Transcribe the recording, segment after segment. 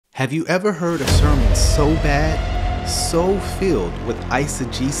Have you ever heard a sermon so bad, so filled with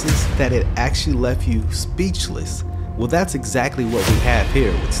eisegesis that it actually left you speechless? Well, that's exactly what we have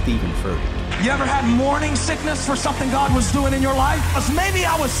here with Stephen Furtick. You ever had morning sickness for something God was doing in your life? Because maybe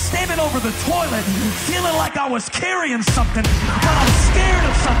I was standing over the toilet feeling like I was carrying something, but I'm scared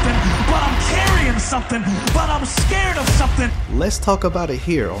of something, but I'm carrying something, but I'm scared of something. Let's talk about it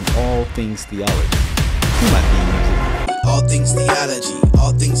here on All Things Theology. You might be using All Things Theology,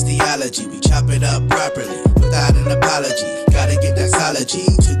 All Things Theology. We chop it up properly without an apology. Gotta give doxology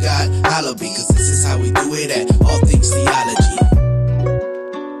to God, hallowed be, cause this is how we do it at All Things Theology.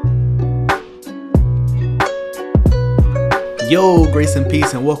 Yo, grace and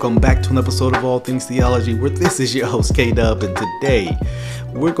peace, and welcome back to an episode of All Things Theology, where this is your host K-Dub, and today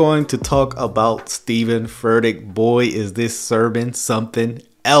we're going to talk about Stephen Furtick. Boy, is this sermon something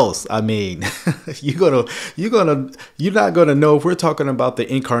else. I mean, you're not gonna know if we're talking about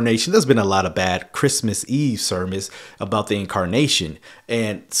the incarnation. There's been a lot of bad Christmas Eve sermons about the incarnation,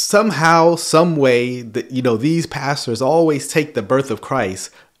 and somehow, some way, these pastors always take the birth of Christ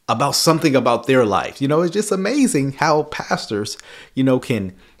about something about their life. It's just amazing how pastors,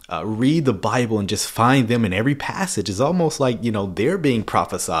 can read the Bible and just find them in every passage. It's almost like, they're being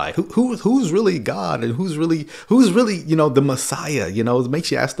prophesied. Who's really God, and who's really, the Messiah? It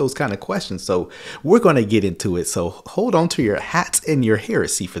makes you ask those kind of questions. So we're going to get into it. So hold on to your hats and your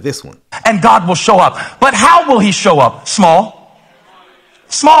heresy for this one. And God will show up. But how will he show up? Small.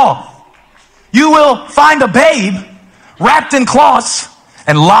 Small. You will find a babe wrapped in cloths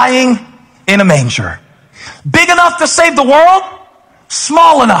and lying in a manger. Big enough to save the world,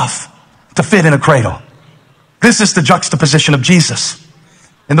 small enough to fit in a cradle. This is the juxtaposition of Jesus.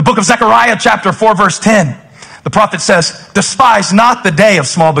 In the book of Zechariah, chapter 4, verse 10, the prophet says, "Despise not the day of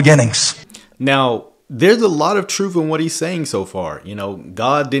small beginnings." Now, there's a lot of truth in what he's saying so far.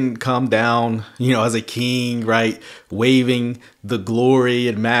 God didn't come down, as a king, right? Waving the glory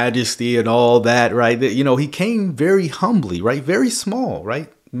and majesty and all that, right? He came very humbly, right? Very small, right?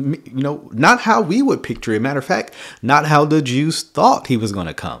 Not how we would picture it. Matter of fact, not how the Jews thought he was going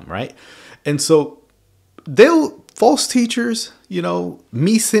to come, right? And so false teachers,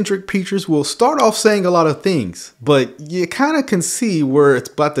 me-centric preachers will start off saying a lot of things, but you kind of can see where it's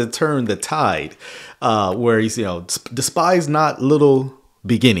about to turn the tide, where he's, despise not little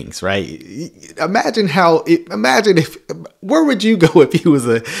beginnings, right? Imagine where would you go if you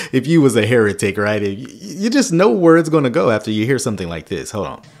was a heretic, right? You just know where it's going to go after you hear something like this. Hold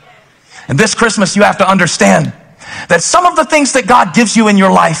on. And this Christmas, you have to understand that some of the things that God gives you in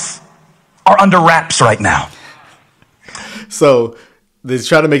your life are under wraps right now. So they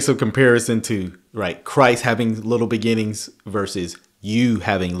try to make some comparison to, right, Christ having little beginnings versus you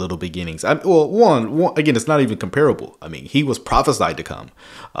having little beginnings. One, again, it's not even comparable. I mean, he was prophesied to come.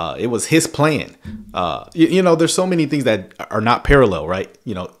 It was his plan. There's so many things that are not parallel, right?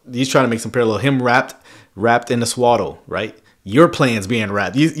 He's trying to make some parallel. Him wrapped in a swaddle, right? Your plan's being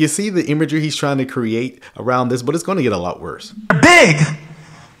wrapped. You see the imagery he's trying to create around this, but it's going to get a lot worse. They're big,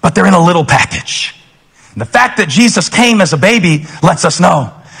 but they're in a little package. And the fact that Jesus came as a baby lets us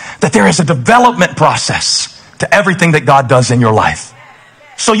know that there is a development process to everything that God does in your life.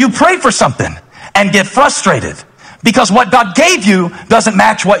 So you pray for something and get frustrated because what God gave you doesn't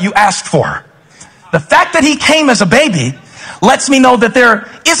match what you asked for. The fact that he came as a baby lets me know that there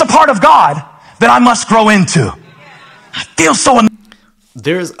is a part of God that I must grow into. I feel so.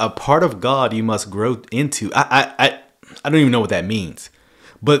 There's a part of God you must grow into. I don't even know what that means,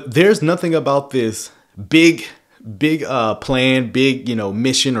 but there's nothing about this big plan, big,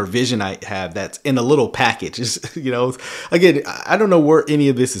 mission or vision I have that's in a little package. Again, I don't know where any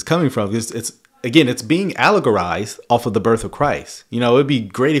of this is coming from. It's being allegorized off of the birth of Christ. It'd be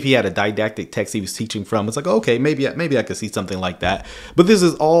great if he had a didactic text he was teaching from. It's like, okay, maybe I could see something like that. But this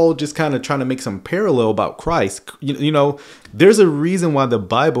is all just kind of trying to make some parallel about Christ. There's a reason why the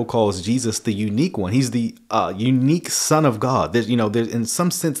Bible calls Jesus the unique one. He's the unique Son of God. There's in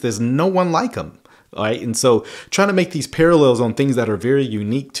some sense, there's no one like him. All right. And so trying to make these parallels on things that are very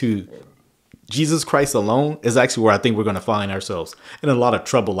unique to Jesus Christ alone is actually where I think we're going to find ourselves in a lot of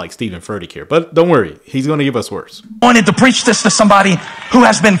trouble like Stephen Furtick here. But don't worry, he's going to give us worse. I wanted to preach this to somebody who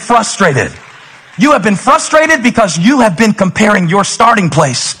has been frustrated. You have been frustrated because you have been comparing your starting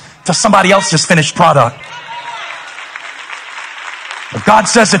place to somebody else's finished product. But God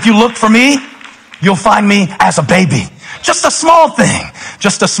says, if you look for me, you'll find me as a baby. Just a small thing,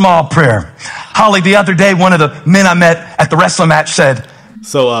 just a small prayer. Holly, the other day, one of the men I met at the wrestling match said,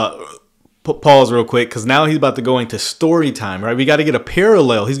 so, pause real quick, because now he's about to go into story time, right? We got to get a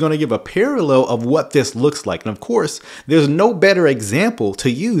parallel. He's going to give a parallel of what this looks like. And of course, there's no better example to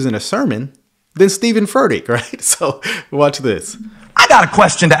use in a sermon than Stephen Furtick, right? So watch this. I got a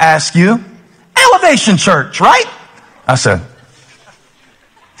question to ask you. Elevation Church, right? I said,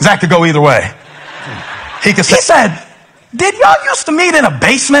 Zach could go either way. He said, did y'all used to meet in a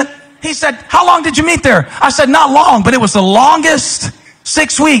basement? He said, how long did you meet there? I said, not long, but it was the longest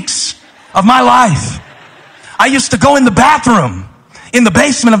 6 weeks of my life. I used to go in the bathroom in the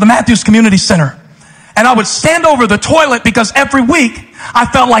basement of the Matthews Community Center, and I would stand over the toilet because every week I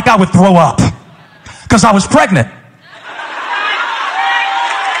felt like I would throw up because I was pregnant.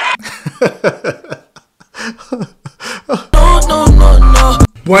 No.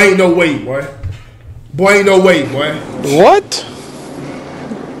 Boy, ain't no way, boy. Boy, ain't no way, boy. What?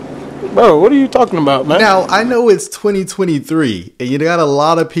 Bro, what are you talking about, man? Now, I know it's 2023, and you got a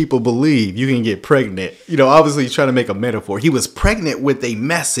lot of people believe you can get pregnant. You know, obviously he's trying to make a metaphor. He was pregnant with a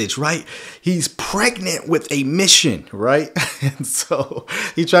message, right? He's pregnant with a mission, right? And so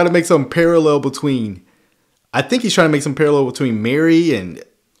he's trying to make some parallel between, I think he's trying to make some parallel between Mary and,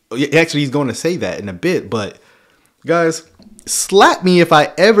 actually he's going to say that in a bit, but guys, slap me if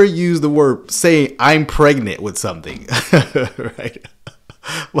I ever use the word saying I'm pregnant with something, right?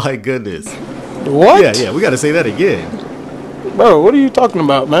 My goodness. What? Yeah, we got to say that again. Bro, what are you talking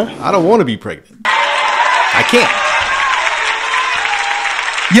about, man? I don't want to be pregnant. I can't.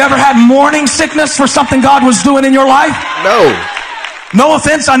 You ever had morning sickness for something God was doing in your life? No. No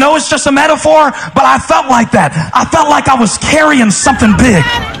offense, I know it's just a metaphor, but I felt like that. I felt like I was carrying something big.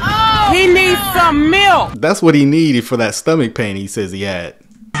 He needs some milk. That's what he needed for that stomach pain he says he had.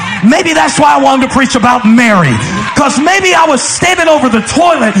 Maybe that's why I wanted to preach about Mary. Because maybe I was standing over the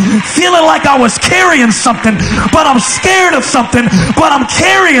toilet feeling like I was carrying something, but I'm scared of something, but I'm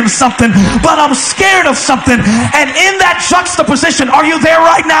carrying something, but I'm scared of something. And in that juxtaposition, are you there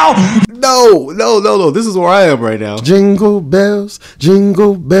right now? No. This is where I am right now. Jingle bells,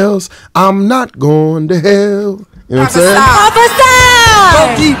 I'm not going to hell. You know what I'm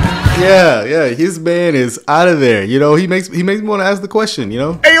saying? Yeah. His man is out of there. You know, he makes me want to ask the question, you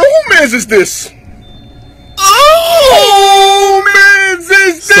know? Hey, who man's is this? Oh, man's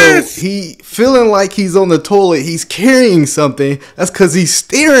is this? So he feeling like he's on the toilet. He's carrying something. That's because he's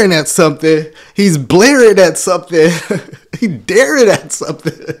staring at something. He's blaring at something. He daring at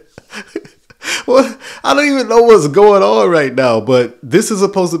something. Well, I don't even know what's going on right now, but this is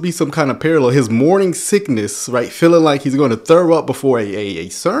supposed to be some kind of parallel. His morning sickness, right? Feeling like he's going to throw up before a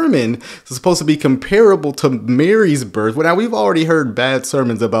sermon is supposed to be comparable to Mary's birth. Well, now we've already heard bad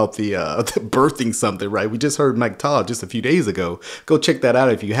sermons about the birthing something, right? We just heard Mike Todd just a few days ago. Go check that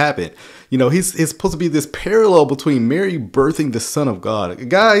out if you haven't. You know, it's supposed to be this parallel between Mary birthing the Son of God.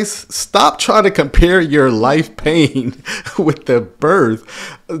 Guys, stop trying to compare your life pain with the birth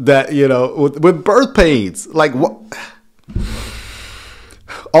that, you know, with birth pains. Like, what?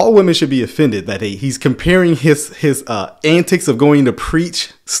 All women should be offended that he's comparing his antics of going to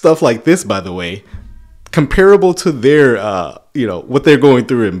preach stuff like this, by the way, comparable to their, you know, what they're going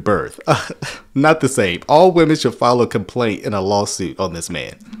through in birth. Not the same. All women should file a complaint and a lawsuit on this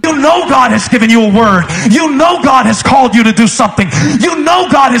man. You know God has given you a word. You know God has called you to do something. You know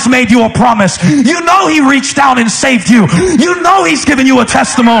God has made you a promise. You know He reached down and saved you. You know He's given you a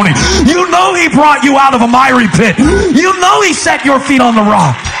testimony. You know He brought you out of a miry pit. You know He set your feet on the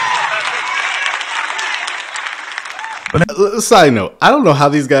rock. Side note, I don't know how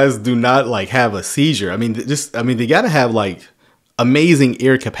these guys do not like have a seizure. I mean, they got to have like amazing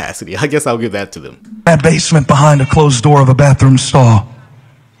air capacity. I guess I'll give that to them. That basement behind a closed door of a bathroom stall,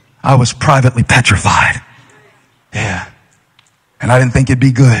 I was privately petrified. Yeah. And I didn't think it'd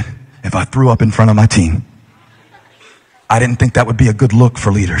be good if I threw up in front of my team. I didn't think that would be a good look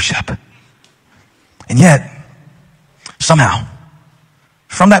for leadership. And yet, somehow,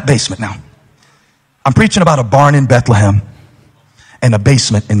 from that basement now, I'm preaching about a barn in Bethlehem and a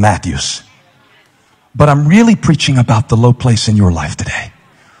basement in Matthews. But I'm really preaching about the low place in your life today.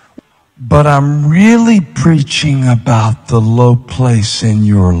 But I'm really preaching about the low place in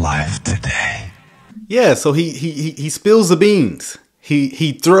your life today. Yeah, so he spills the beans.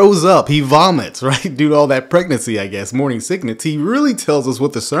 He throws up, he vomits, right? Due to all that pregnancy, I guess, morning sickness. He really tells us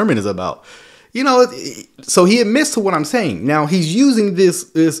what the sermon is about. You know, so he admits to what I'm saying. Now, he's using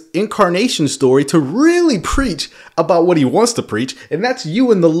this incarnation story to really preach about what he wants to preach, and that's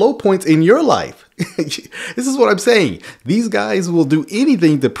you and the low points in your life. This is what I'm saying. These guys will do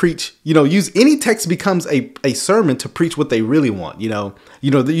anything to preach, you know, use any text becomes a sermon to preach what they really want, you know.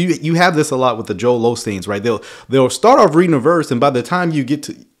 You have this a lot with the Joel Osteens, right? They'll start off reading a verse, and by the time you get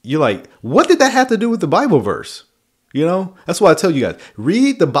to you're like, what did that have to do with the Bible verse? You know, that's why I tell you guys,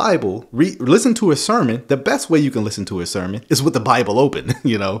 read the Bible, listen to a sermon. The best way you can listen to a sermon is with the Bible open,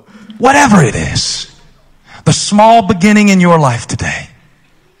 you know. Whatever it is, the small beginning in your life today,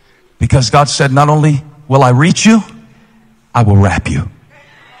 because God said, not only will I reach you, I will wrap you.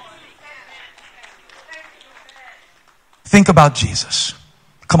 Think about Jesus.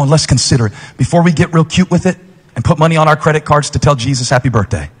 Come on, let's consider it. Before we get real cute with it and put money on our credit cards to tell Jesus happy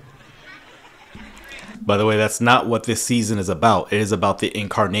birthday. By the way, that's not what this season is about. It is about the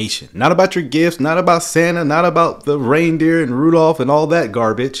incarnation. Not about your gifts, not about Santa, not about the reindeer and Rudolph and all that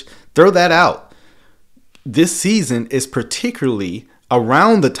garbage. Throw that out. This season is particularly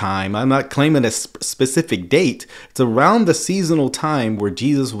around the time, I'm not claiming a specific date, it's around the seasonal time where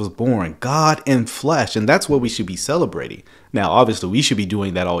Jesus was born, God in flesh, and that's what we should be celebrating. Now, obviously, we should be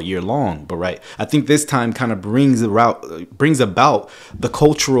doing that all year long, but right, I think this time kind of brings about the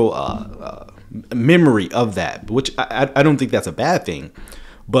cultural memory of that, which I don't think that's a bad thing,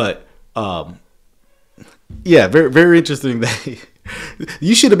 but yeah, very, very interesting that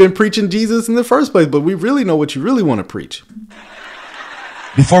you should have been preaching Jesus in the first place, but we really know what you really want to preach.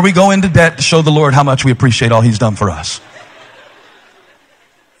 Before we go into debt to show the Lord how much we appreciate all he's done for us.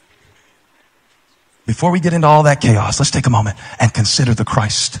 Before we get into all that chaos, let's take a moment and consider the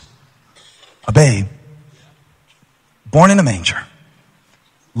Christ. A babe, born in a manger,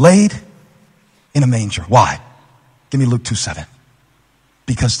 laid in a manger. Why? Give me Luke 2:7.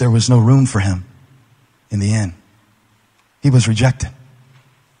 Because there was no room for him in the inn. He was rejected.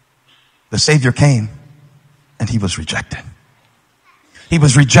 The Savior came and he was rejected. He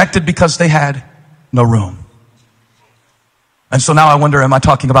was rejected because they had no room. And so now I wonder, am I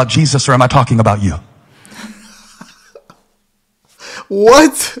talking about Jesus or am I talking about you?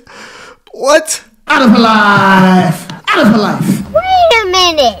 What? What? Out of her life. Out of her life. Wait a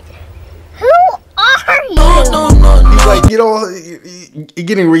minute. Who are you? He's like, you know, you're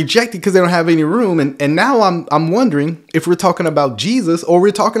getting rejected because they don't have any room. And now I'm wondering if we're talking about Jesus or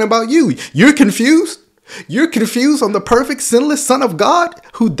we're talking about you. You're confused? You're confused on the perfect, sinless Son of God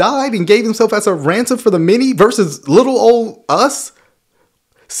who died and gave himself as a ransom for the many versus little old us?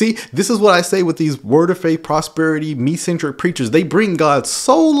 See, this is what I say with these word of faith, prosperity, me-centric preachers. They bring God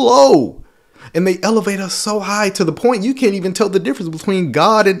so low and they elevate us so high to the point you can't even tell the difference between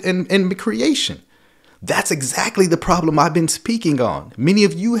God and creation. That's exactly the problem I've been speaking on. Many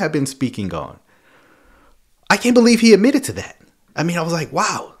of you have been speaking on. I can't believe he admitted to that. I mean, I was like,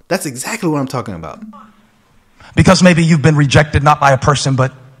 wow, that's exactly what I'm talking about. Because maybe you've been rejected not by a person,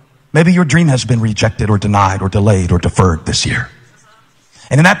 but maybe your dream has been rejected or denied or delayed or deferred this year.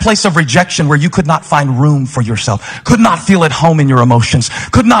 And in that place of rejection where you could not find room for yourself, could not feel at home in your emotions,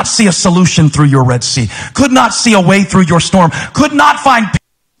 could not see a solution through your Red Sea, could not see a way through your storm, could not find peace.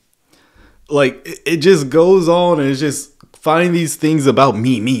 Like, it just goes on and it's just finding these things about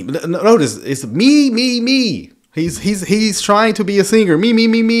me. Notice, it's me. He's trying to be a singer.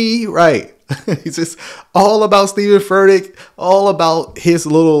 Me. Right. It's just all about Stephen Furtick, all about his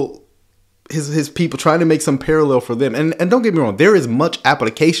people, trying to make some parallel for them. And don't get me wrong, there is much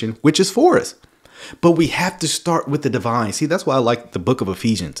application, which is for us. But we have to start with the divine. See, that's why I like the book of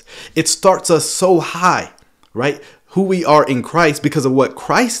Ephesians. It starts us so high, right? Who we are in Christ because of what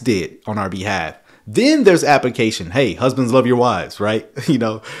Christ did on our behalf. Then there's application. Hey, husbands, love your wives, right? You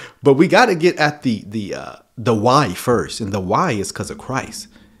know, but we got to get at the why first. And the why is because of Christ.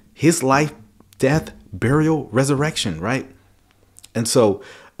 His life, death, burial, resurrection, right? And so,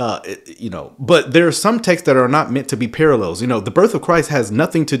 you know, but there are some texts that are not meant to be parallels. You know, the birth of Christ has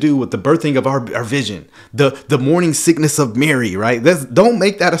nothing to do with the birthing of our vision, the morning sickness of Mary, right? Don't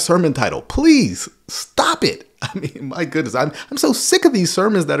make that a sermon title. Please stop it. I mean, my goodness, I'm so sick of these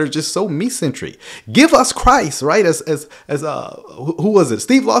sermons that are just so me-centric. Give us Christ, right? As who was it?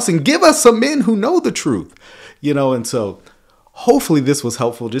 Steve Lawson, give us some men who know the truth, you know, and so hopefully this was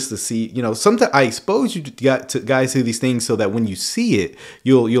helpful just to see, you know, sometimes I expose you to guys to these things so that when you see it,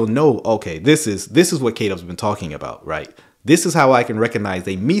 you'll know, okay, this is what Cato's been talking about, right? This is how I can recognize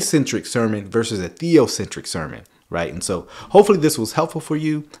a me-centric sermon versus a theocentric sermon, right? And so hopefully this was helpful for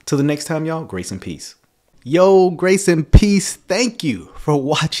you. Till the next time, y'all, grace and peace. Yo, grace and peace. Thank you for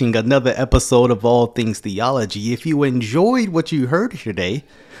watching another episode of All Things Theology. If you enjoyed what you heard today,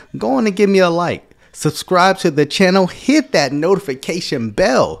 go on and give me a like. Subscribe to the channel, hit that notification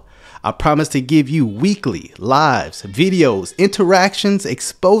bell. I promise to give you weekly lives, videos, interactions,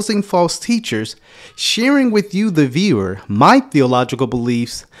 exposing false teachers, sharing with you, the viewer, my theological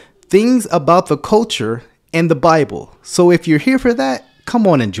beliefs, things about the culture, and the Bible. So if you're here for that, come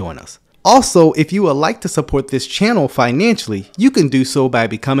on and join us. Also, if you would like to support this channel financially, you can do so by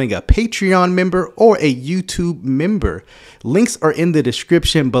becoming a Patreon member or a YouTube member. Links are in the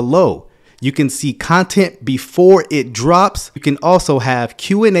description below. You can see content before it drops. You can also have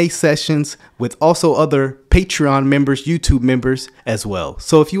Q&A sessions with also other Patreon members, YouTube members as well.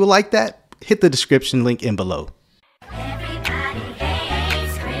 So if you would like that, hit the description link in below.